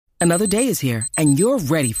Another day is here, and you're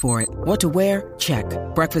ready for it. What to wear? Check.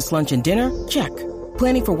 Breakfast, lunch, and dinner? Check.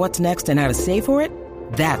 Planning for what's next and how to save for it?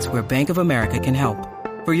 That's where Bank of America can help.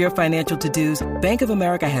 For your financial to-dos, Bank of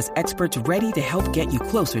America has experts ready to help get you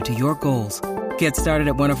closer to your goals. Get started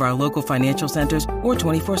at one of our local financial centers or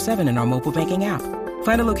 24/7 in our mobile banking app.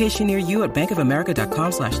 Find a location near you at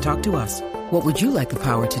bankofamerica.com/talktous. What would you like the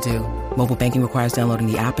power to do? Mobile banking requires downloading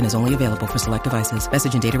the app and is only available for select devices.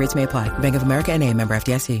 Message and data rates may apply. Bank of America N.A., member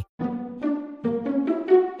FDIC.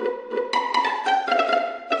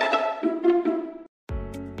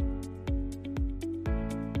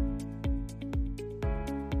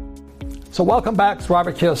 So welcome back. It's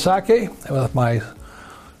Robert Kiyosaki with my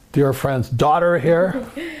dear friend's daughter here,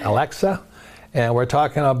 Alexa. And we're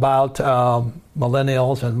talking about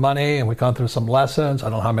millennials and money, and we've gone through some lessons. I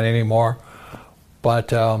don't know how many anymore.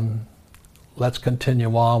 But let's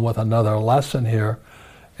continue on with another lesson here.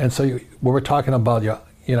 And so we were talking about your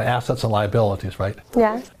assets and liabilities, right?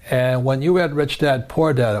 Yeah. And when you read Rich Dad,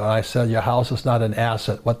 Poor Dad, and I said your house is not an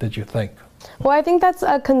asset, what did you think? Well, I think that's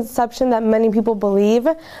a conception that many people believe,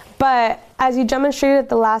 but as you demonstrated at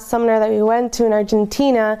the last seminar that we went to in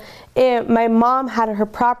Argentina, my mom had her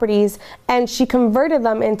properties and she converted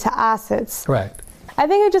them into assets. Correct. I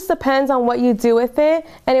think it just depends on what you do with it,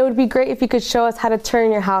 and it would be great if you could show us how to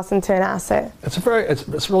turn your house into an asset. It's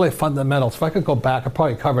really fundamental. So if I could go back, I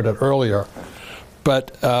probably covered it earlier,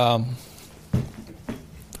 but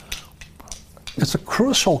it's a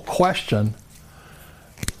crucial question.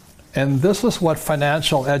 And this is what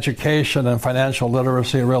financial education and financial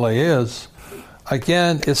literacy really is.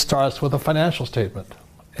 Again, it starts with a financial statement.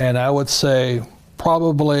 And I would say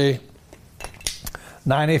probably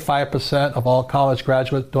 95% of all college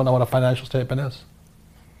graduates don't know what a financial statement is.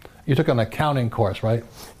 You took an accounting course, right?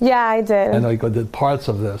 Yeah, I did. And I did parts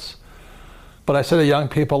of this. But I say to young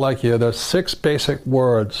people like you, there's 6 basic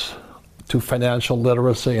words to financial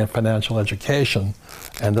literacy and financial education.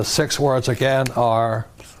 And the 6 words, again, are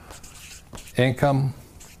income,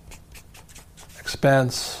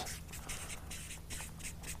 expense,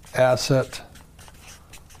 asset,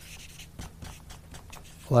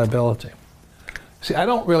 liability. See, I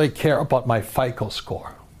don't really care about my FICO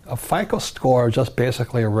score. A FICO score just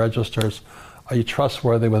basically registers, are you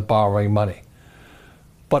trustworthy with borrowing money?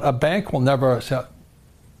 But a bank will never say,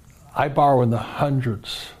 I borrow in the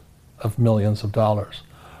hundreds of millions of dollars.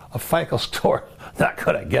 A FICO score not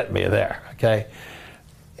going to get me there, okay?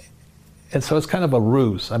 And so it's kind of a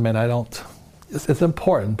ruse. I mean, it's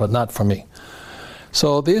important, but not for me.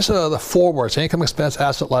 So these are the 4 words, income, expense,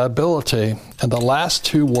 asset, liability. And the last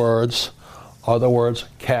 2 words are the words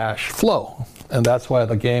cash flow. And that's why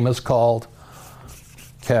the game is called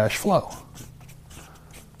cash flow.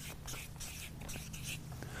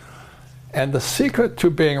 And the secret to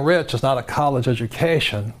being rich is not a college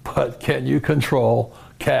education, but can you control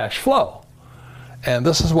cash flow? And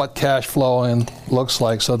this is what cash flowing looks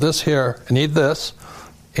like. So this here, I need this,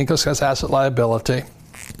 income, expense, asset, liability.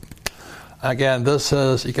 Again, this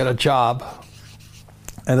is, you get a job.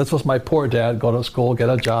 And this was my poor dad, go to school, get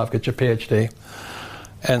a job, get your PhD.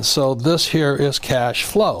 And so this here is cash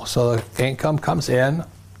flow. So the income comes in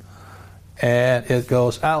and it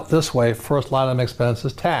goes out this way. First line of expense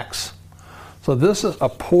is tax. So this is a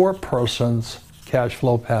poor person's cash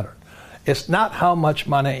flow pattern. It's not how much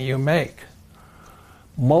money you make.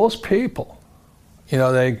 Most people, I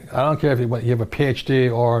don't care if you have a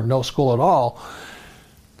PhD or no school at all,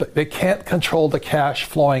 but they can't control the cash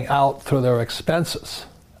flowing out through their expenses.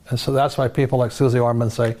 And so that's why people like Susie Orman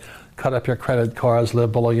say, cut up your credit cards,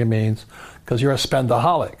 live below your means, because you're a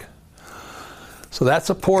spendaholic. So that's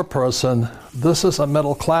a poor person. This is a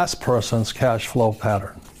middle class person's cash flow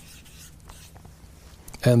pattern.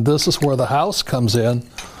 And this is where the house comes in.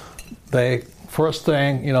 First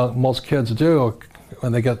thing, most kids do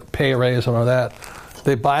when they get pay raise or that,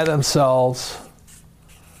 they buy themselves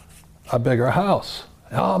a bigger house.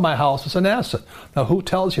 Oh, my house is an asset. Now, who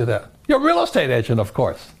tells you that? Your real estate agent, of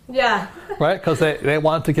course. Yeah. Right? Because they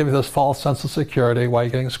want to give you this false sense of security while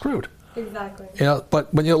you're getting screwed. Exactly.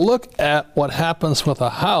 But when you look at what happens with a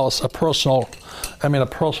house, a personal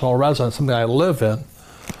residence, something I live in,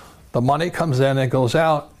 the money comes in and goes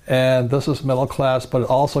out, and this is middle class, but it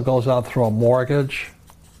also goes out through a mortgage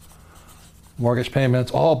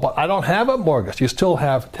payments. Oh, but I don't have a mortgage. You still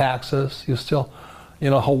have taxes. You still,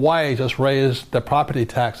 Hawaii just raised the property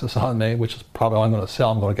taxes on me, which is probably what I'm going to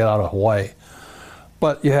sell. I'm going to get out of Hawaii.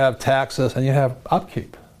 But you have taxes and you have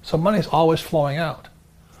upkeep. So money's always flowing out.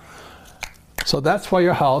 So that's why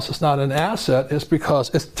your house is not an asset, is because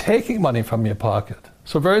it's taking money from your pocket.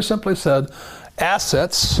 So very simply said,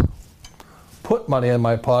 assets put money in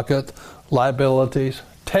my pocket, liabilities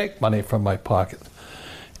take money from my pocket.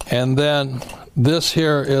 And then this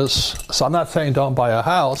here is, so I'm not saying don't buy a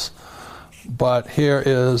house, but here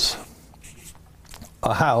is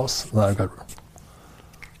a house that I've got.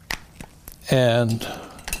 And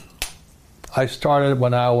I started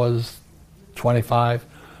when I was 25,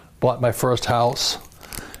 bought my first house,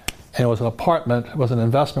 and it was an apartment, it was an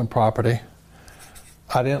investment property.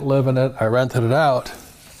 I didn't live in it, I rented it out,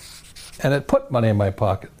 and it put money in my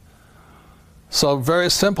pocket. So very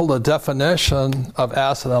simple, the definition of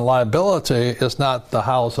asset and liability is not the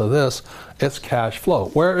house or this, it's cash flow.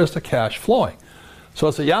 Where is the cash flowing? So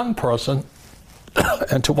as a young person,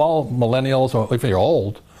 and to all millennials or if you're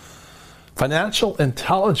old, financial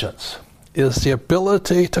intelligence is the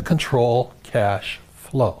ability to control cash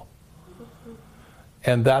flow.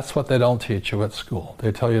 And that's what they don't teach you at school.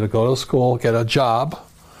 They tell you to go to school, get a job.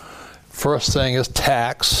 First thing is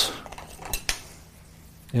tax.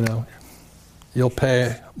 You know, you'll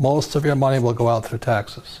pay, most of your money will go out through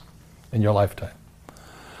taxes in your lifetime.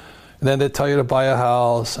 And then they tell you to buy a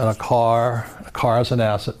house and a car. A car is an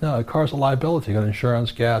asset. No, a car is a liability. You got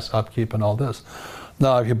insurance, gas, upkeep, and all this.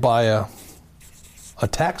 Now, if you buy a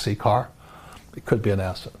taxi car, it could be an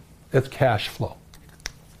asset. It's cash flow.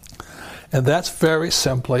 And that's very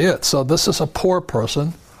simply it. So this is a poor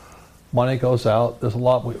person. Money goes out. There's a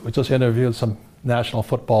lot. We just interviewed some National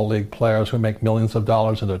Football League players who make millions of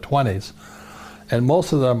dollars in their 20s. And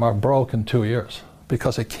most of them are broke in 2 years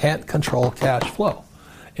because they can't control cash flow.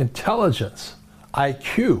 Intelligence,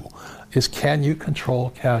 IQ, is can you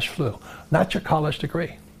control cash flow? Not your college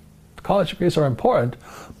degree. College degrees are important,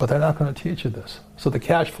 but they're not going to teach you this. So the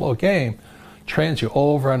cash flow game trains you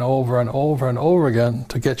over and over and over and over again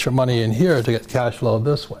to get your money in here to get cash flow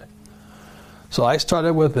this way. So I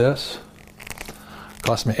started with this. It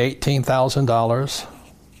cost me $18,000.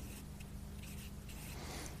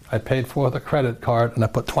 I paid for the credit card and I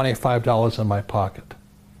put $25 in my pocket.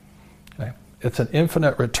 Okay? It's an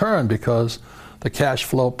infinite return because the cash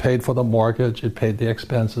flow paid for the mortgage, it paid the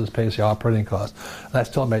expenses, pays the operating costs, and I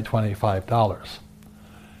still made $25.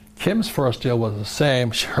 Kim's first deal was the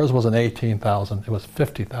same. Hers wasn't $18,000, it was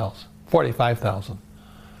 $50,000, $45,000. And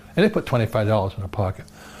they put $25 in her pocket.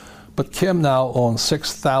 But Kim now owns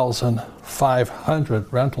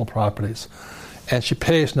 6,500 rental properties, and she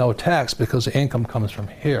pays no tax because the income comes from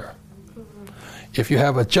here. If you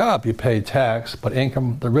have a job, you pay tax, but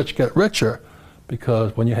income, the rich get richer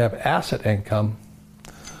because when you have asset income,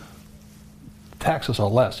 taxes are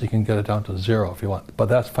less. You can get it down to zero if you want. But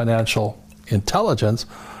that's financial intelligence,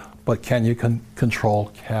 but can you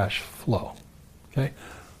control cash flow? Okay?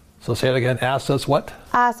 So say it again, assets what?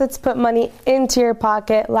 Assets put money into your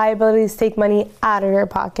pocket, liabilities take money out of your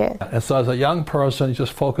pocket. And so as a young person, you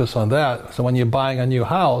just focus on that. So when you're buying a new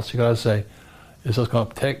house, you gotta say, is this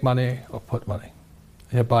gonna take money or put money?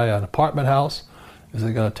 You buy an apartment house, is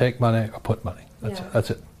it gonna take money or put money? That's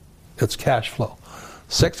it. It's cash flow.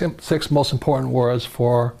 Six most important words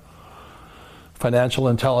for financial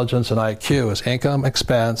intelligence and IQ is income,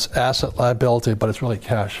 expense, asset, liability, but it's really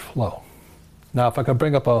cash flow. Now, if I could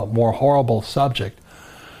bring up a more horrible subject,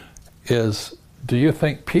 is do you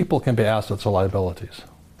think people can be assets or liabilities?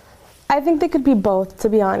 I think they could be both, to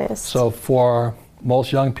be honest. So for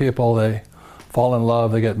most young people, they fall in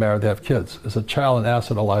love, they get married, they have kids. Is a child an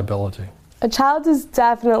asset or liability? A child is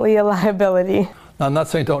definitely a liability. Now, I'm not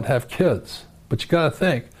saying don't have kids, but you gotta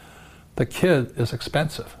think, the kid is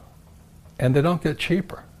expensive. And they don't get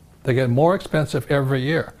cheaper. They get more expensive every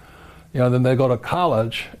year. You know, then they go to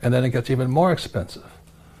college, and then it gets even more expensive.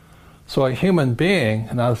 So a human being,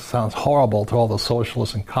 and that sounds horrible to all the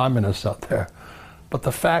socialists and communists out there, but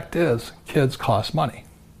the fact is, kids cost money.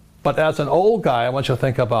 But as an old guy, I want you to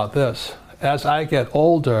think about this. As I get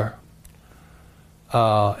older,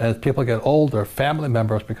 as people get older, family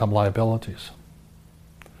members become liabilities.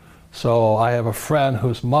 So I have a friend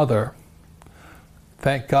whose mother,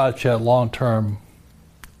 thank God she had long-term,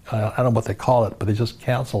 I don't know what they call it, but they just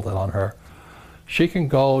canceled it on her. She can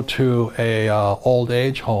go to a old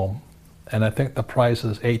age home, and I think the price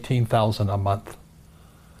is $18,000 a month.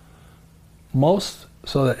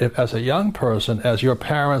 So that if, as a young person, as your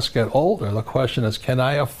parents get older, the question is, can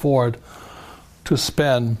I afford to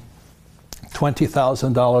spend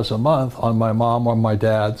 $20,000 a month on my mom or my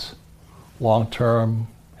dad's long-term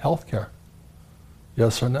health care?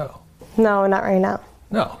 Yes or no? No, not right now.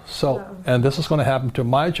 No. So, and this is going to happen to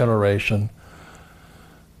my generation.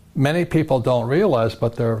 Many people don't realize,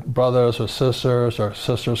 but their brothers or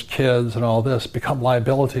sisters' kids and all this become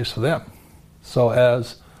liabilities to them. So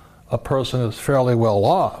as a person is fairly well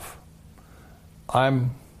off,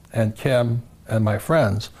 I'm, and Kim and my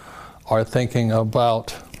friends are thinking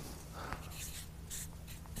about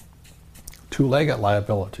two-legged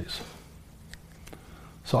liabilities.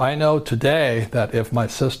 So I know today that if my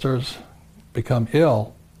sisters become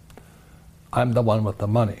ill, I'm the one with the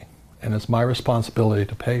money, and it's my responsibility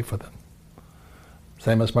to pay for them.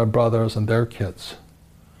 Same as my brothers and their kids.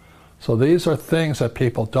 So these are things that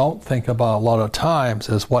people don't think about a lot of times,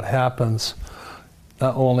 is what happens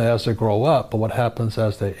not only as they grow up, but what happens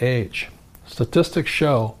as they age. Statistics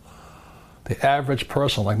show the average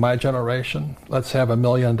person, like my generation, let's have $1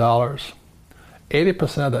 million,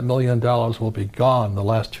 80% of that $1 million will be gone in the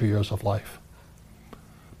last 2 years of life,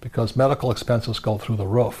 because medical expenses go through the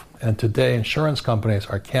roof. And today insurance companies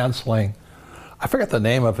are canceling, I forget the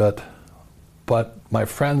name of it, but my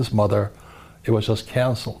friend's mother, it was just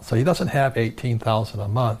canceled. So he doesn't have $18,000 a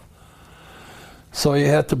month. So he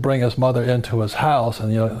had to bring his mother into his house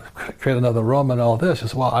and create another room and all this. He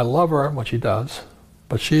said, well, I love her, which he does,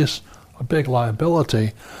 but she's a big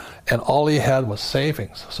liability, and all he had was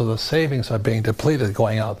savings. So the savings are being depleted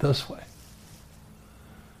going out this way.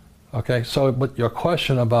 Okay, so but your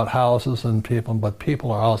question about houses and people, but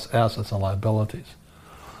people are assets and liabilities.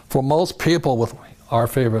 For most people with our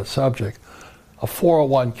favorite subject, a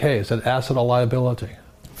 401k, is an asset or liability?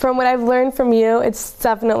 From what I've learned from you, it's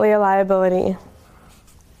definitely a liability.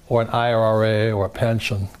 Or an IRA or a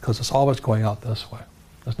pension, because it's always going out this way.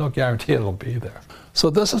 There's no guarantee it'll be there. So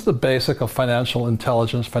this is the basic of financial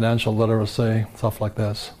intelligence, financial literacy, stuff like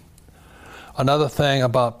this. Another thing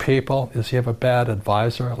about people is you have a bad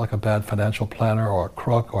advisor, like a bad financial planner or a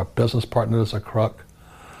crook, or a business partner that's a crook,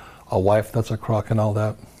 a wife that's a crook and all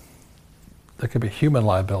that. There could be human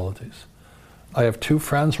liabilities. I have 2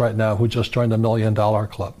 friends right now who just joined the $1 Million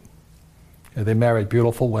Club. Okay, they married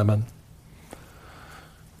beautiful women,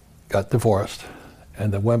 got divorced,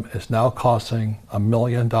 and the woman is now costing $1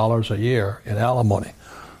 million a year in alimony.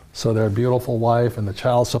 So their beautiful wife and the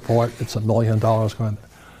child support, it's $1 million going there.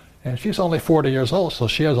 And she's only 40 years old, so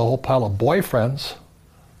she has a whole pile of boyfriends,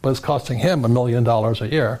 but it's costing him $1 million a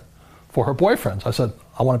year for her boyfriends. I said,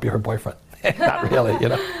 I want to be her boyfriend. Not really, Oh my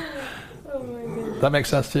goodness. That makes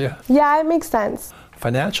sense to you? Yeah, it makes sense.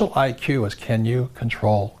 Financial IQ is, can you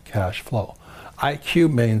control cash flow?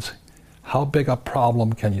 IQ means how big a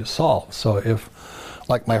problem can you solve? So if,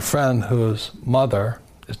 like my friend whose mother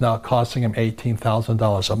is now costing him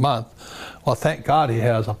 $18,000 a month, well, thank God he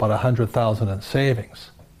has about $100,000 in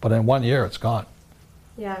savings. But in 1 year, it's gone.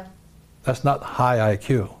 Yeah. That's not high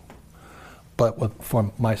IQ. But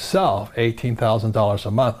for myself, $18,000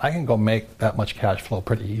 a month, I can go make that much cash flow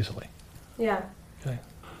pretty easily. Yeah. Okay.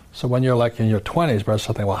 So when you're like in your 20s, you're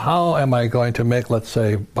something, well, how am I going to make, let's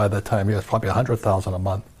say, by the time you're probably $100,000 a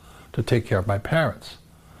month to take care of my parents?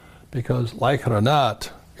 Because like it or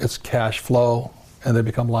not, it's cash flow and they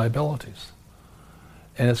become liabilities.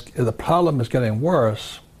 And the problem is getting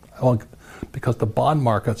worse because the bond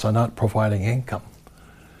markets are not providing income.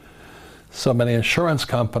 So many insurance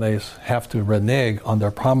companies have to renege on their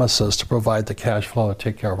promises to provide the cash flow to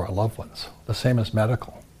take care of our loved ones. The same as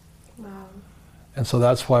medical. Wow. And so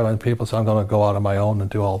that's why when people say, I'm going to go out on my own and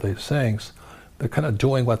do all these things, they're kind of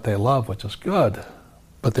doing what they love, which is good.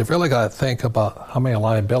 But they've really got to think about how many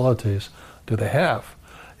liabilities do they have.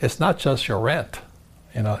 It's not just your rent,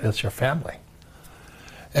 it's your family.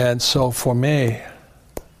 And so for me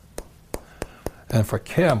and for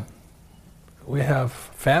Kim, we have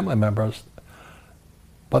family members,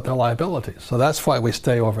 but they're liabilities. So that's why we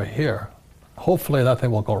stay over here. Hopefully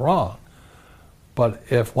nothing will go wrong. But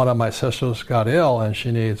if one of my sisters got ill and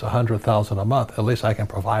she needs $100,000 a month, at least I can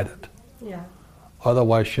provide it. Yeah.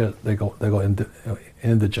 Otherwise, they go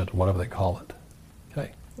indigent, whatever they call it.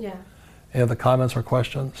 Okay. Yeah. Any other comments or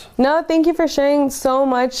questions? No, thank you for sharing so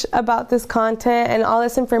much about this content and all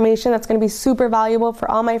this information that's going to be super valuable for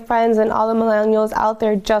all my friends and all the millennials out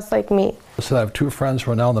there just like me. So I have 2 friends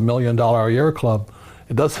who are now in the $1 Million a Year Club.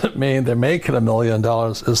 It doesn't mean they're making $1 million.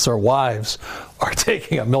 It's their wives are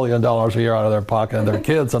taking $1 million a year out of their pocket and their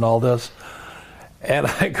kids and all this. And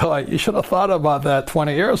I go, you should have thought about that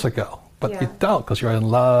 20 years ago. But you don't, because you're in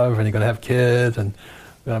love and you're going to have kids and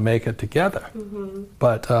you're going to make it together. Mm-hmm.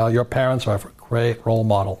 But your parents are great role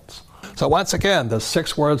models. So once again, there's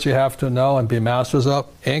 6 words you have to know and be masters of: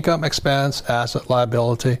 income, expense, asset,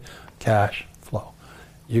 liability, cash flow.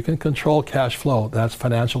 You can control cash flow. That's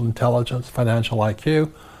financial intelligence, financial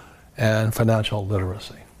IQ, and financial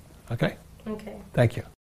literacy. Okay? Okay. Thank you.